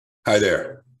Hi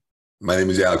there. My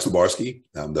name is Alex Lubarsky.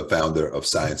 I'm the founder of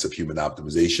Science of Human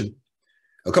Optimization,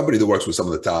 a company that works with some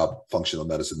of the top functional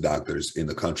medicine doctors in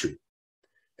the country.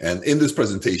 And in this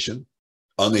presentation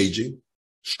on aging,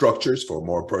 structures for a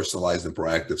more personalized and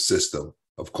proactive system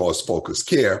of cost-focused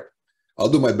care, I'll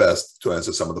do my best to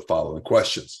answer some of the following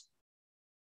questions.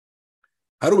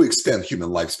 How do we extend human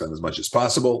lifespan as much as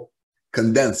possible,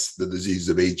 condense the diseases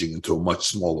of aging into a much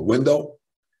smaller window,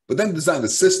 but then design a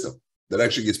system that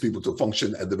actually gets people to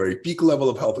function at the very peak level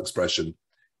of health expression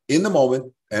in the moment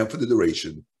and for the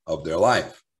duration of their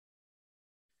life?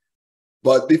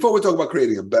 But before we talk about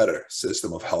creating a better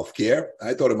system of healthcare,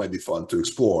 I thought it might be fun to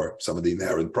explore some of the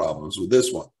inherent problems with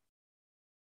this one.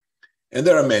 And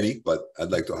there are many, but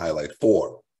I'd like to highlight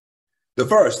four. The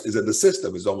first is that the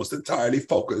system is almost entirely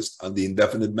focused on the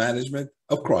indefinite management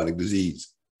of chronic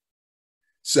disease.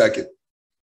 Second,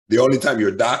 the only time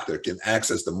your doctor can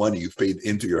access the money you've paid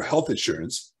into your health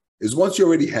insurance is once you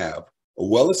already have a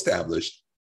well-established,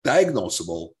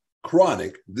 diagnosable,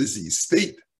 chronic disease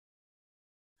state.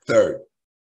 Third,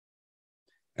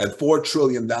 at $4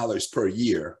 trillion per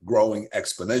year, growing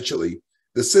exponentially,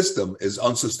 the system is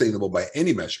unsustainable by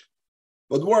any measure.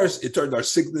 But worse, it turned our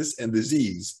sickness and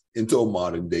disease into a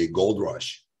modern-day gold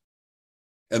rush.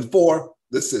 And four,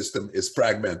 the system is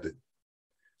fragmented.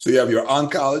 So you have your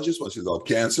oncologist once you develop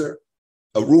cancer,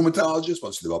 a rheumatologist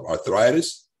once you develop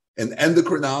arthritis, an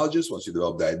endocrinologist once you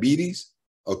develop diabetes,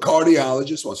 a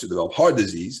cardiologist once you develop heart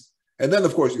disease, and then,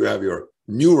 of course, you have your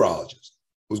neurologist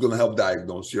who's going to help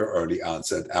diagnose your early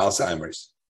onset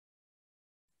Alzheimer's.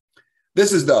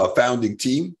 This is the founding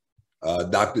team.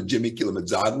 Dr. Jimmy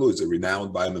Kilimadzoglu is a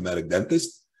renowned biomimetic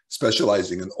dentist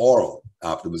specializing in oral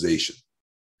optimization.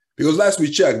 Because last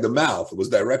we checked, the mouth was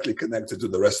directly connected to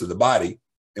the rest of the body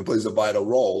and plays a vital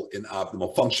role in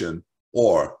optimal function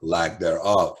or lack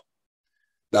thereof.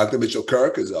 Dr. Mitchell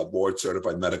Kirk is a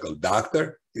board-certified medical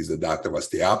doctor. He's a doctor of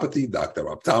osteopathy, doctor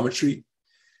of optometry.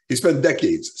 He spent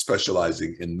decades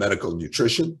specializing in medical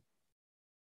nutrition.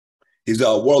 He's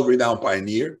a world-renowned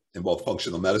pioneer in both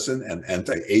functional medicine and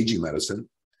anti-aging medicine.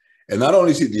 And not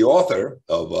only is he the author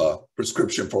of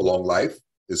Prescription for Long Life,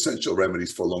 Essential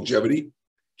Remedies for Longevity,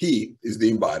 he is the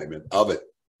embodiment of it.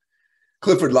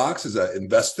 Clifford Locks is an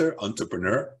investor,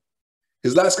 entrepreneur.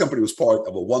 His last company was part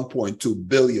of a $1.2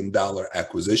 billion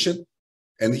acquisition,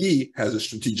 and he has a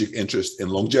strategic interest in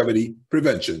longevity,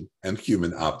 prevention, and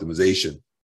human optimization.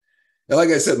 And like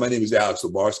I said, my name is Alex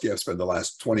Lubarsky. I've spent the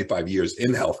last 25 years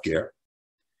in healthcare.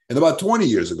 And about 20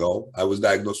 years ago, I was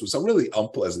diagnosed with some really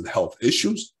unpleasant health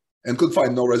issues and could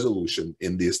find no resolution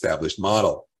in the established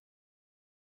model.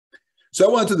 So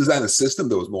I wanted to design a system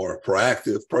that was more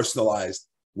proactive, personalized,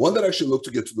 one that actually looked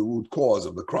to get to the root cause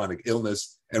of the chronic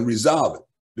illness and resolve it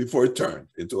before it turned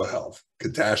into a health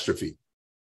catastrophe.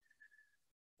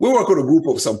 We work with a group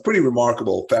of some pretty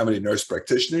remarkable family nurse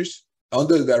practitioners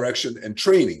under the direction and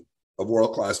training of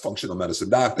world-class functional medicine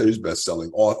doctors,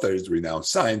 best-selling authors, renowned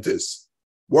scientists,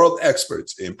 world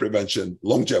experts in prevention,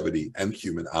 longevity, and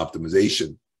human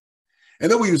optimization.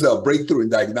 And then we use a breakthrough in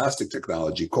diagnostic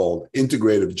technology called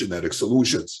integrative genetic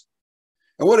solutions.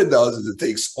 And what it does is it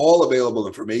takes all available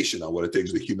information on what it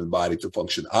takes the human body to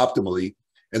function optimally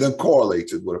and then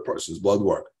correlates it with a person's blood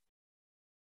work.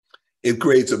 It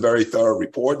creates a very thorough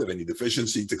report of any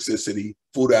deficiency, toxicity,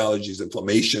 food allergies,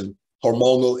 inflammation,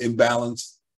 hormonal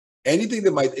imbalance, anything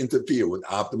that might interfere with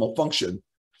optimal function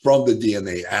from the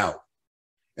DNA out.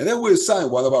 And then we assign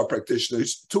one of our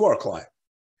practitioners to our client.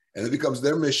 And it becomes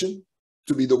their mission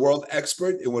to be the world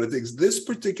expert in what it takes this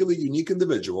particular unique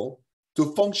individual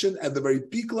to function at the very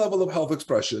peak level of health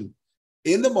expression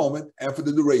in the moment and for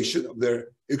the duration of their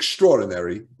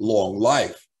extraordinary long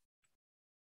life.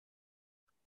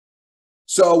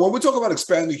 So when we talk about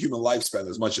expanding human lifespan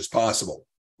as much as possible,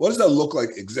 what does that look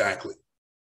like exactly?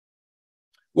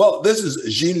 Well, this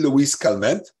is Jean-Louise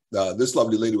Calment. This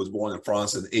lovely lady was born in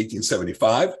France in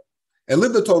 1875 and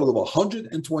lived a total of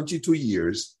 122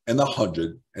 years and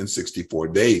 164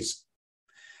 days.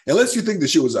 Unless you think that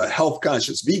she was a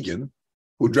health-conscious vegan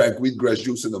who drank wheatgrass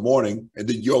juice in the morning and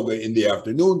did yoga in the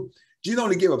afternoon, Jean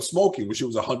only gave up smoking when she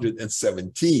was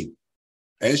 117.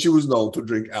 And she was known to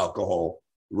drink alcohol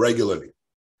regularly.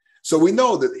 So we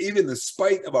know that even in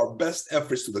spite of our best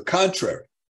efforts to the contrary,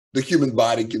 the human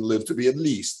body can live to be at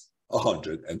least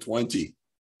 120.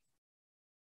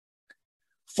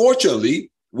 Fortunately,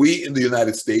 we in the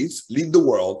United States lead the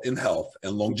world in health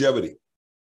and longevity.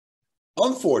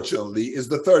 Unfortunately, is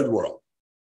the third world.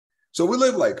 So we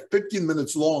live like 15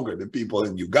 minutes longer than people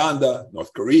in Uganda,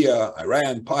 North Korea,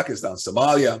 Iran, Pakistan,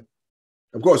 Somalia.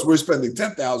 Of course, we're spending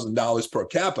 $10,000 per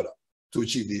capita to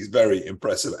achieve these very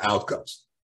impressive outcomes.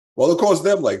 Well, it cost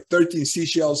them like 13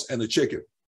 seashells and a chicken.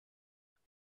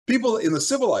 People in the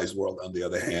civilized world, on the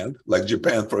other hand, like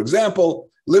Japan, for example,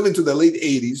 live into the late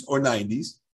 80s or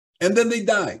 90s, and then they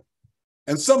die.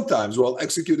 And sometimes while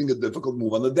executing a difficult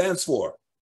move on the dance floor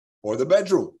or the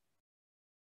bedroom.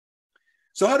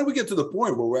 So how do we get to the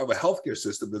point where we have a healthcare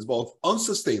system that's both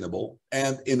unsustainable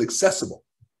and inaccessible?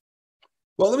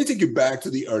 Well, let me take you back to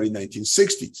the early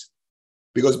 1960s,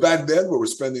 because back then we were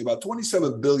spending about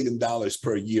 $27 billion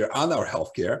per year on our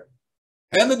healthcare.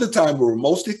 And at the time, we were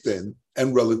mostly thin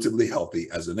and relatively healthy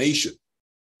as a nation.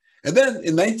 And then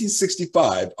in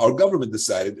 1965, our government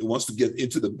decided it wants to get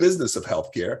into the business of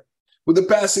healthcare with the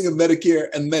passing of Medicare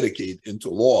and Medicaid into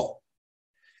law.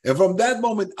 And from that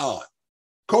moment on,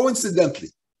 coincidentally,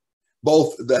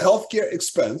 both the healthcare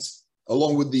expense,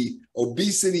 along with the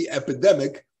obesity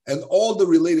epidemic and all the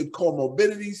related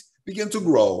comorbidities, began to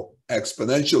grow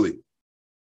exponentially.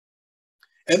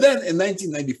 And then in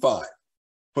 1995,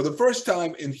 for the first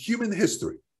time in human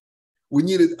history, we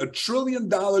needed $1 trillion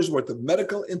worth of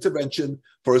medical intervention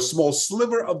for a small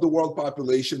sliver of the world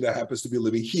population that happens to be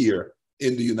living here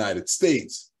in the United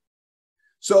States.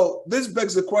 So this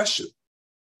begs the question,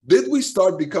 did we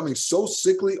start becoming so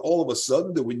sickly all of a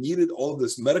sudden that we needed all of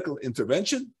this medical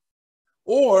intervention?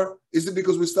 Or is it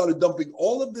because we started dumping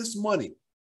all of this money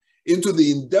into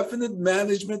the indefinite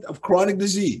management of chronic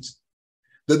disease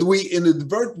that we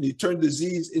inadvertently turned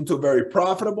disease into a very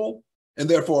profitable and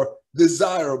therefore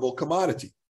desirable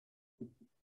commodity?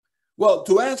 Well,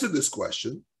 to answer this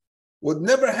question, what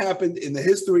never happened in the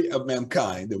history of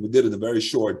mankind, and we did in a very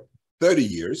short 30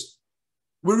 years,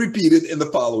 we repeated in the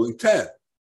following 10.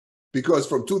 Because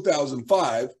from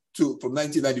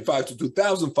 1995 to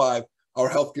 2005, our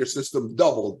healthcare system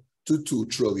doubled to $2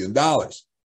 trillion.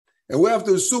 And we have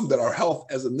to assume that our health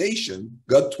as a nation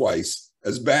got twice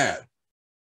as bad.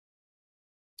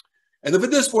 And if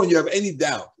at this point you have any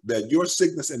doubt that your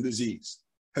sickness and disease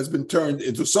has been turned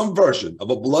into some version of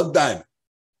a blood diamond,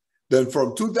 then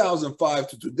from 2005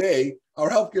 to today, our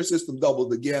healthcare system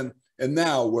doubled again, and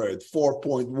now we're at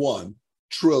 $4.1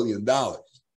 trillion.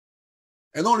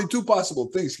 And only two possible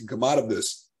things can come out of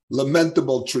this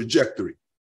lamentable trajectory.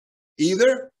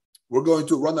 Either we're going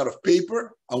to run out of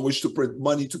paper on which to print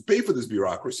money to pay for this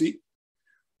bureaucracy,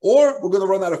 or we're going to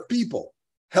run out of people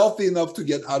healthy enough to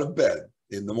get out of bed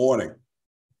in the morning.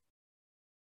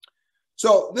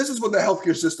 So this is what the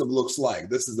healthcare system looks like.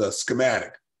 This is the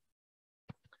schematic.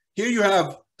 Here you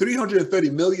have 330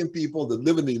 million people that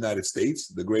live in the United States,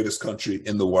 the greatest country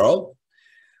in the world.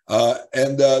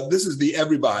 This is the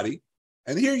everybody.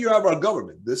 And here you have our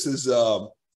government. This is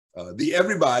the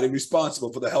everybody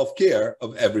responsible for the health care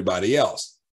of everybody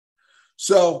else.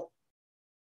 So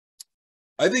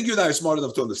I think you and I are smart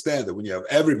enough to understand that when you have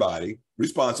everybody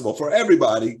responsible for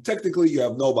everybody, technically you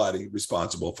have nobody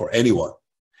responsible for anyone.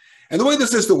 And the way the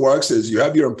system works is you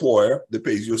have your employer that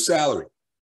pays you a salary.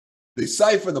 They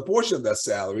siphon a portion of that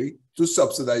salary to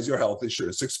subsidize your health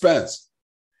insurance expense.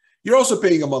 You're also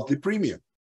paying a monthly premium.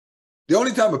 The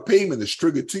only time a payment is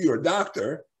triggered to your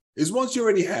doctor is once you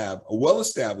already have a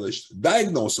well-established,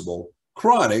 diagnosable,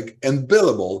 chronic, and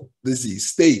billable disease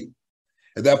state.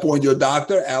 At that point, your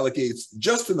doctor allocates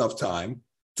just enough time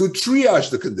to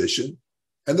triage the condition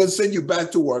and then send you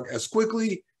back to work as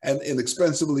quickly and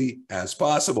inexpensively as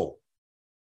possible.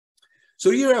 So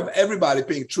here you have everybody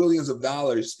paying trillions of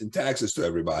dollars in taxes to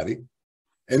everybody.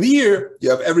 And here you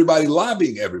have everybody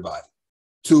lobbying everybody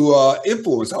to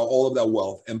influence how all of that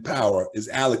wealth and power is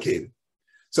allocated.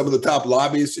 Some of the top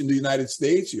lobbyists in the United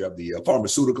States, you have the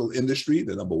pharmaceutical industry,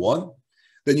 the number one.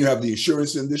 Then you have the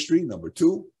insurance industry, number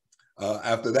two.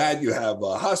 After that, you have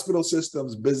hospital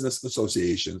systems, business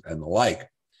associations, and the like.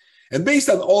 And based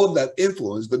on all of that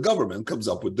influence, the government comes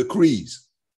up with decrees.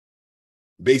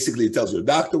 Basically, it tells your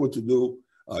doctor what to do,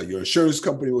 your insurance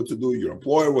company what to do, your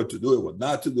employer what to do and what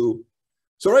not to do.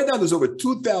 So right now, there's over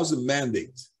 2,000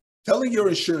 mandates telling your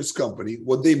insurance company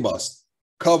what they must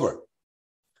cover.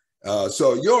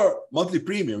 So your monthly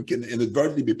premium can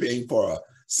inadvertently be paying for a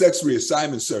sex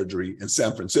reassignment surgery in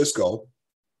San Francisco,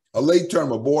 a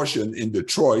late-term abortion in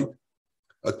Detroit,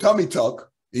 a tummy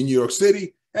tuck in New York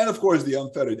City, and of course, the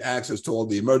unfettered access to all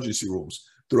the emergency rooms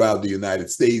throughout the United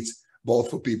States, both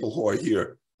for people who are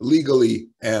here legally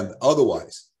and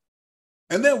otherwise.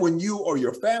 And then when you or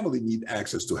your family need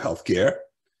access to healthcare,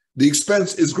 the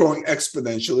expense is growing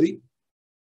exponentially,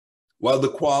 while the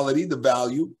quality, the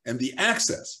value, and the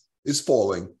access is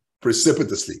falling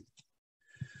precipitously.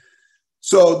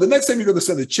 So the next time you're going to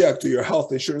send a check to your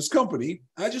health insurance company,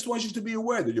 I just want you to be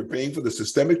aware that you're paying for the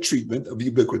systemic treatment of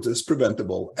ubiquitous,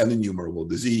 preventable, and innumerable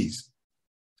disease.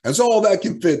 And so all that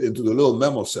can fit into the little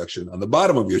memo section on the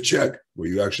bottom of your check where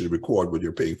you actually record what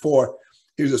you're paying for.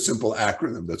 Here's a simple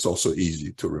acronym that's also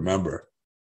easy to remember.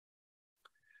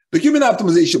 The human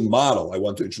optimization model I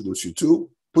want to introduce you to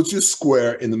puts you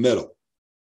square in the middle.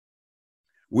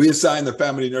 We assign the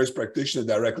family nurse practitioner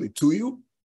directly to you,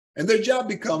 and their job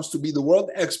becomes to be the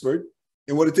world expert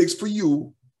in what it takes for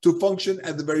you to function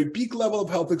at the very peak level of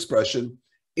health expression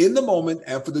in the moment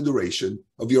and for the duration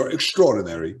of your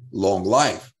extraordinary long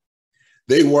life.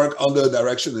 They work under the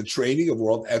direction and training of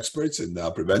world experts in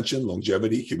prevention,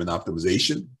 longevity, human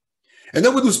optimization. And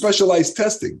then we do specialized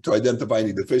testing to identify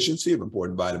any deficiency of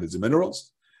important vitamins and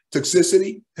minerals,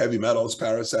 toxicity, heavy metals,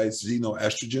 parasites,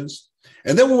 xenoestrogens.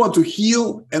 And then we want to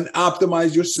heal and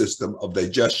optimize your system of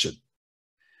digestion.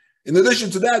 In addition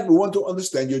to that, we want to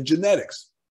understand your genetics,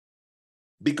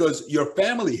 because your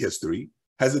family history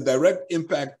has a direct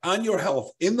impact on your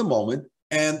health in the moment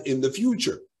and in the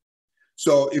future.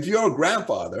 So if your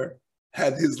grandfather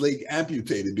had his leg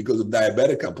amputated because of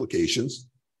diabetic complications,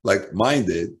 like mine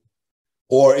did,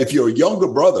 or if your younger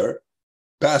brother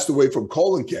passed away from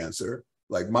colon cancer,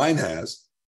 like mine has,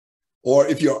 or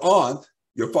if your aunt,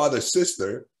 your father's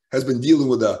sister, has been dealing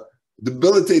with a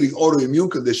debilitating autoimmune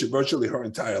condition virtually her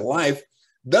entire life,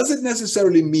 doesn't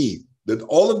necessarily mean that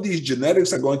all of these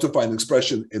genetics are going to find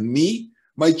expression in me,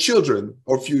 my children,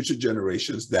 or future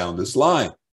generations down this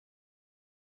line.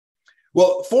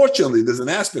 Well, fortunately, there's an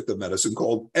aspect of medicine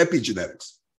called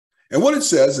epigenetics. And what it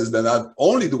says is that not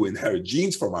only do we inherit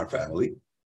genes from our family,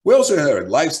 we also inherit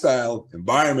lifestyle,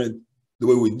 environment, the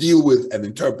way we deal with and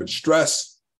interpret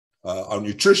stress, our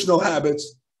nutritional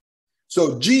habits.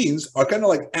 So genes are kind of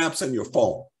like apps on your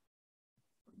phone.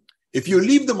 If you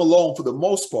leave them alone, for the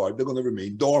most part, they're going to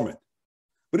remain dormant.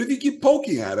 But if you keep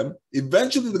poking at them,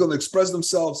 eventually they're going to express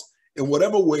themselves in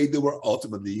whatever way they were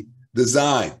ultimately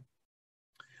designed.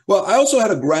 Well, I also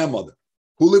had a grandmother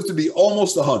who lived to be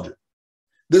almost 100.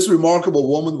 This remarkable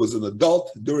woman was an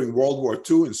adult during World War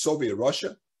II in Soviet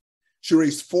Russia. She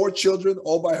raised 4 children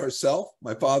all by herself.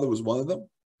 My father was one of them.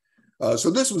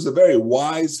 So this was a very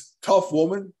wise, tough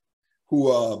woman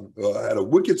who had a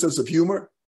wicked sense of humor.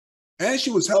 And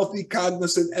she was healthy,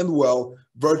 cognizant, and well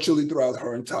virtually throughout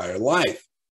her entire life.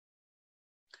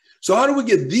 So how do we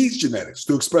get these genetics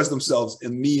to express themselves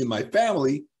in me and my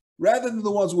family rather than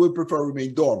the ones we would prefer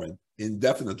remain dormant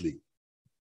indefinitely?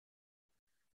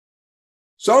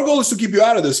 So our goal is to keep you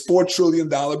out of this $4 trillion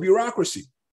bureaucracy,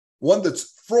 one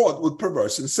that's fraught with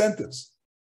perverse incentives.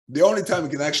 The only time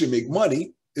it can actually make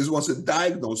money is once it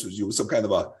diagnoses you with some kind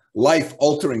of a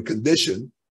life-altering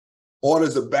condition,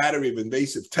 orders a battery of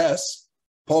invasive tests,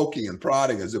 poking and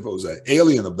prodding as if it was an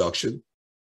alien abduction,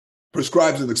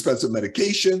 prescribes an expensive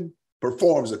medication,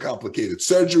 performs a complicated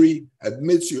surgery,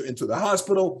 admits you into the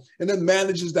hospital, and then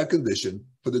manages that condition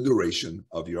for the duration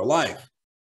of your life.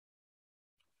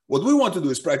 What we want to do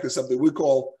is practice something we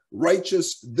call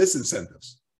righteous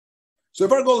disincentives. So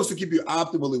if our goal is to keep you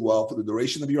optimally well for the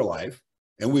duration of your life,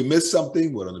 and we miss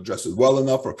something, we don't address it well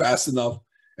enough or fast enough,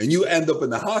 and you end up in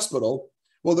the hospital,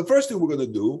 well, the first thing we're going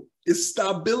to do is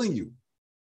stop billing you.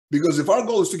 Because if our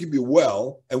goal is to keep you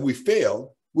well and we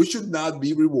fail, we should not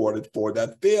be rewarded for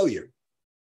that failure.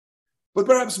 But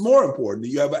perhaps more importantly,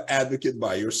 you have an advocate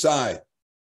by your side.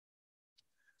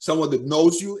 Someone that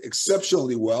knows you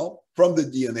exceptionally well from the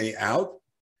DNA out,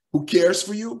 who cares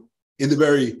for you in the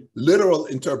very literal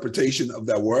interpretation of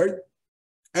that word,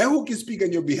 and who can speak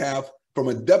on your behalf from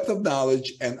a depth of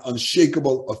knowledge and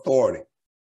unshakable authority,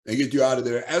 and get you out of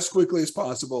there as quickly as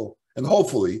possible and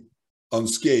hopefully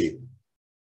unscathed.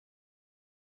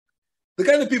 The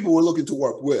kind of people we're looking to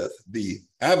work with, the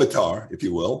avatar, if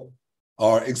you will,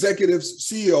 are executives,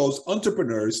 CEOs,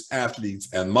 entrepreneurs,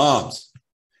 athletes, and moms.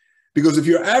 Because if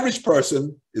your average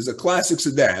person is a classic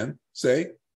sedan, say,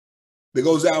 that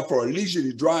goes out for a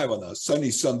leisurely drive on a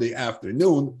sunny Sunday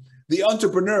afternoon, the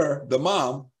entrepreneur, the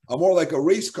mom, are more like a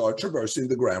race car traversing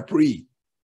the Grand Prix.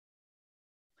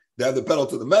 They have the pedal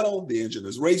to the metal, the engine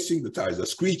is racing, the tires are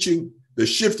screeching, they're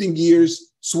shifting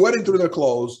gears, sweating through their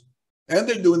clothes, and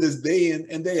they're doing this day in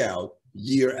and day out,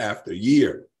 year after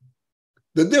year.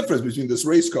 The difference between this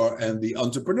race car and the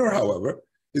entrepreneur, however,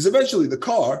 is eventually the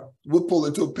car will pull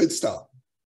into a pit stop.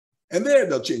 And there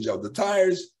they'll change out the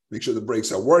tires, make sure the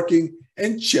brakes are working,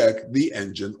 and check the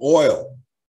engine oil.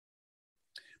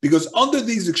 Because under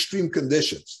these extreme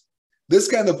conditions, this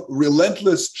kind of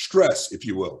relentless stress, if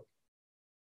you will,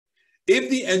 if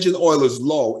the engine oil is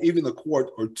low, even a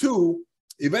quart or two,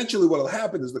 eventually what will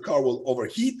happen is the car will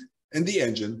overheat and the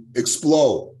engine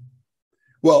explode.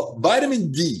 Well,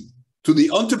 vitamin D to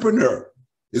the entrepreneur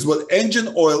is what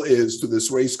engine oil is to this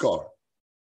race car.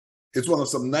 It's one of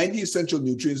some 90 essential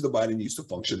nutrients the body needs to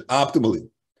function optimally.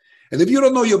 And if you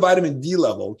don't know your vitamin D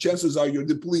level, chances are you're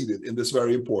depleted in this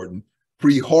very important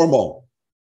free hormone.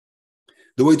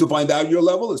 The way to find out your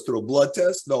level is through a blood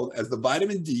test known as the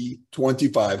vitamin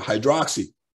D25 hydroxy.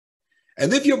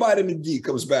 And if your vitamin D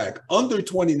comes back under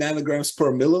 20 nanograms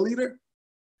per milliliter,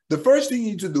 the first thing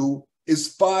you need to do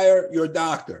is fire your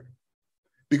doctor.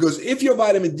 Because if your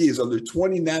vitamin D is under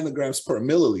 20 nanograms per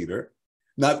milliliter,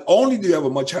 not only do you have a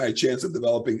much higher chance of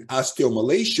developing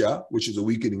osteomalacia, which is a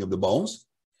weakening of the bones,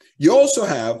 you also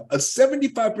have a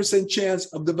 75% chance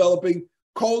of developing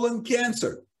colon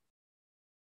cancer.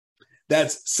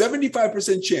 That's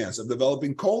 75% chance of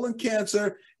developing colon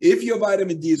cancer if your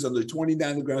vitamin D is under 20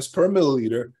 nanograms per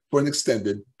milliliter for an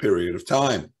extended period of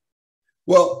time.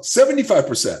 Well,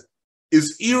 75%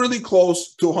 is eerily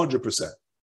close to 100%.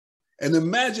 And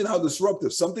imagine how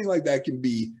disruptive something like that can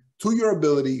be to your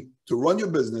ability to run your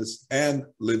business and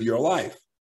live your life.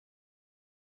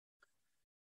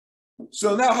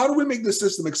 So now, how do we make the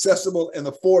system accessible and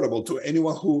affordable to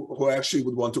anyone who actually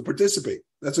would want to participate?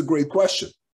 That's a great question.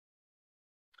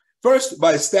 First,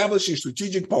 by establishing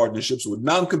strategic partnerships with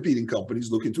non-competing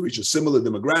companies looking to reach a similar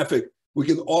demographic, we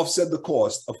can offset the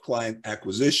cost of client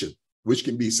acquisition, which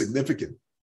can be significant,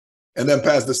 and then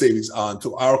pass the savings on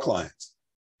to our clients.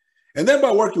 And then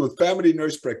by working with family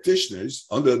nurse practitioners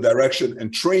under the direction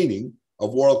and training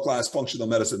of world-class functional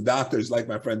medicine doctors like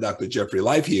my friend Dr. Jeffrey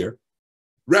Life here,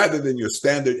 rather than your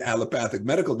standard allopathic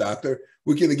medical doctor,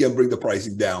 we can again bring the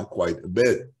pricing down quite a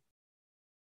bit.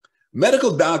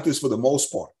 Medical doctors, for the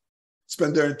most part,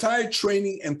 spend their entire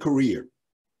training and career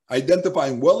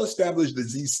identifying well-established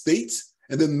disease states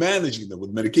and then managing them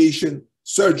with medication,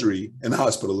 surgery, and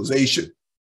hospitalization.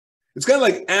 It's kind of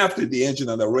like after the engine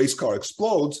on a race car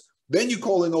explodes, then you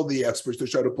call in all the experts to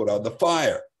try to put out the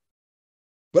fire.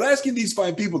 But asking these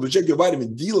fine people to check your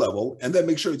vitamin D level and then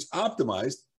make sure it's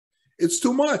optimized, it's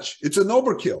too much. It's an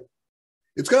overkill.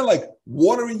 It's kind of like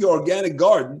watering your organic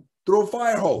garden through a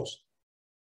fire hose,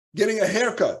 getting a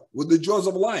haircut with the jaws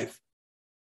of life,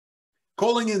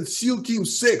 calling in SEAL Team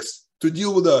 6 to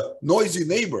deal with a noisy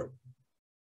neighbor.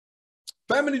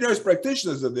 Family nurse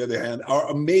practitioners, on the other hand, are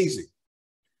amazing.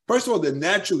 First of all, they're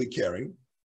naturally caring.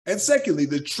 And secondly,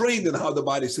 they're trained in how the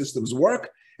body systems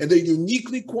work, and they're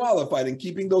uniquely qualified in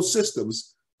keeping those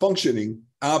systems functioning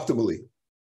optimally.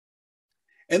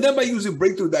 And then by using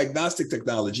breakthrough diagnostic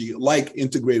technology like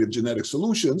integrative genetic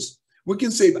solutions, we can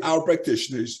save our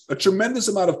practitioners a tremendous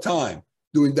amount of time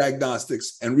doing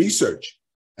diagnostics and research.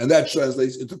 And that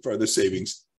translates into further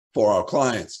savings for our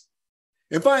clients.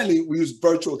 And finally, we use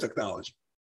virtual technology.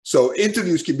 So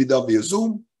interviews can be done via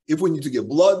Zoom. If we need to get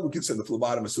blood, we can send the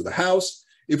phlebotomist to the house.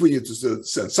 If we need to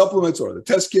send supplements or the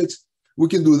test kits, we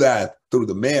can do that through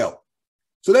the mail.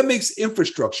 So that makes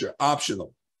infrastructure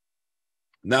optional.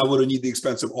 Now we don't need the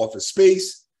expensive office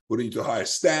space. We don't need to hire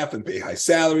staff and pay high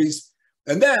salaries.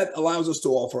 And that allows us to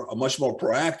offer a much more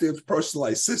proactive,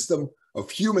 personalized system of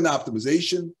human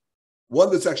optimization,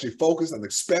 one that's actually focused on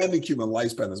expanding human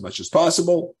lifespan as much as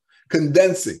possible,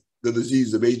 condensing the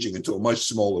disease of aging into a much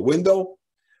smaller window,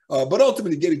 but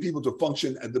ultimately getting people to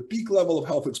function at the peak level of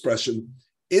health expression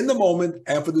in the moment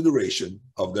and for the duration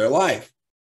of their life,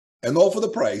 and all for the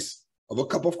price of a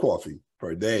cup of coffee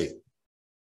per day.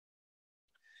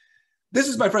 This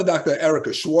is my friend, Dr.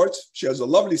 Erica Schwartz. She has a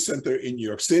lovely center in New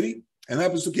York City and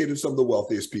happens to cater to some of the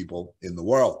wealthiest people in the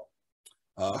world.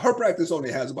 Her practice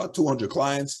only has about 200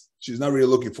 clients. She's not really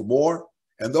looking for more,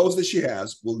 and those that she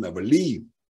has will never leave.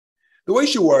 The way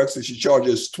she works is she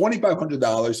charges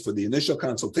 $2,500 for the initial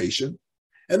consultation,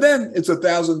 and then it's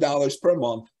 $1,000 per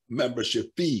month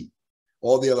membership fee.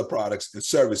 All the other products and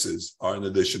services are in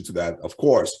addition to that, of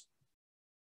course.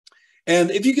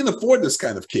 And if you can afford this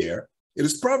kind of care, it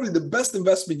is probably the best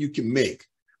investment you can make,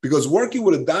 because working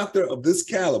with a doctor of this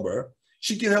caliber,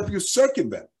 she can help you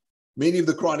circumvent many of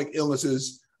the chronic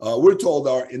illnesses we're told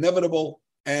are inevitable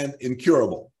and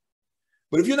incurable.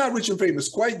 But if you're not rich and famous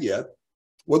quite yet,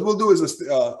 what we'll do is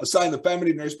assign a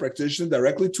family nurse practitioner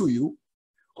directly to you,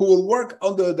 who will work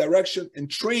under the direction and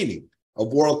training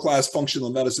of world-class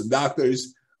functional medicine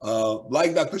doctors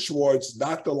like Dr. Schwartz,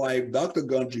 Dr. Life, Dr.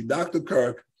 Gundry, Dr.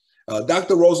 Kirk,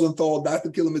 Dr. Rosenthal, Dr.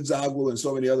 Kilimadzoglu, and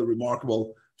so many other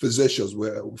remarkable physicians we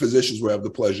have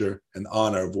the pleasure and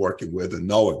honor of working with and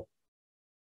knowing.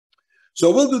 So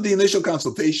we'll do the initial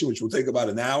consultation, which will take about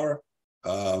an hour.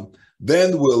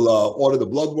 Then we'll order the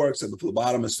blood work, send the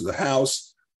phlebotomist to the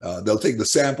house. They'll take the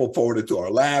sample, forward it to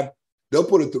our lab. They'll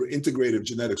put it through integrative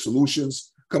genetic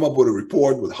solutions, come up with a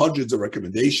report with hundreds of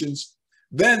recommendations.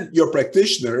 Then your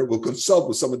practitioner will consult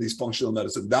with some of these functional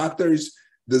medicine doctors,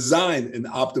 design an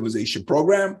optimization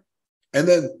program, and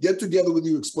then get together with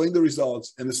you, explain the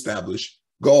results, and establish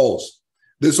goals.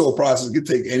 This whole process can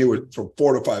take anywhere from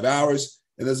 4 to 5 hours,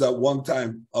 and there's a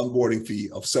one-time onboarding fee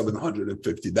of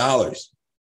 $750.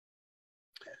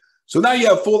 So now you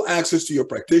have full access to your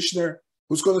practitioner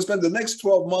who's going to spend the next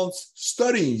 12 months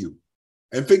studying you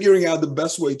and figuring out the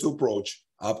best way to approach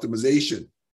optimization.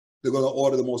 They're going to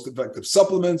order the most effective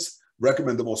supplements,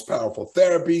 recommend the most powerful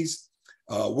therapies.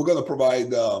 We're going to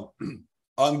provide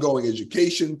ongoing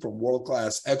education from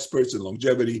world-class experts in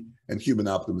longevity and human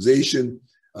optimization.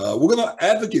 We're going to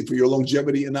advocate for your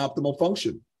longevity and optimal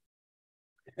function.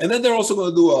 And then they're also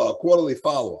going to do a quarterly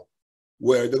follow-up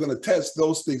where they're going to test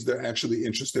those things they're actually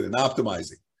interested in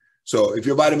optimizing. So if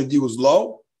your vitamin D was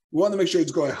low, we want to make sure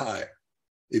it's going higher.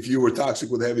 If you were toxic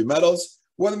with heavy metals,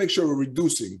 we want to make sure we're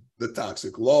reducing the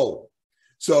toxic load.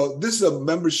 So this is a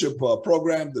membership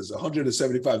program. There's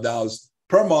 $175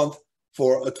 per month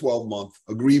for a 12-month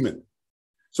agreement.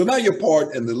 So now you're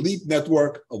part in the elite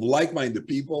network of like-minded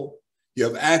people. You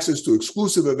have access to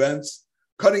exclusive events,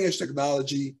 cutting-edge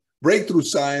technology, breakthrough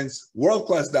science,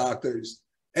 world-class doctors,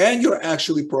 and you're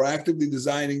actually proactively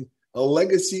designing a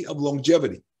legacy of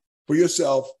longevity for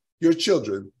yourself, your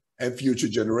children, and future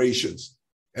generations.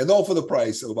 And all for the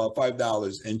price of about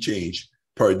 $5 and change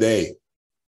per day.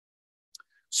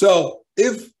 So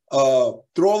if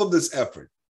through all of this effort,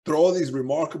 through all these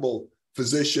remarkable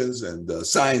physicians and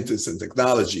scientists and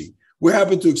technology, we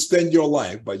happen to extend your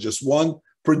life by just one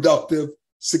productive,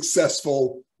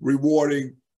 successful,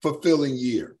 rewarding, fulfilling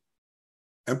year.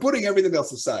 And putting everything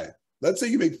else aside, let's say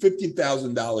you make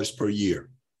 $50,000 per year,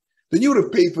 then you would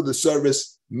have paid for the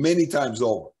service many times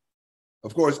over.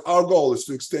 Of course, our goal is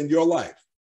to extend your life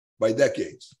by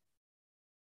decades.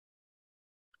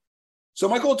 So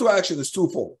my call to action is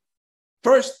twofold.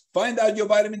 First, find out your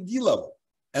vitamin D level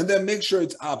and then make sure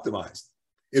it's optimized.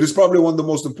 It is probably one of the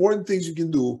most important things you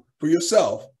can do for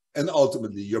yourself and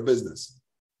ultimately your business.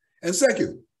 And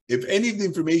second, if any of the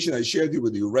information I shared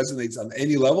with you resonates on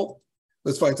any level,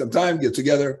 let's find some time, get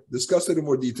together, discuss it in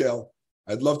more detail.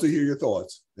 I'd love to hear your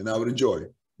thoughts, and I would enjoy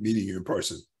meeting you in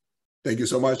person. Thank you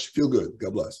so much. Feel good.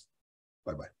 God bless.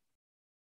 Bye-bye.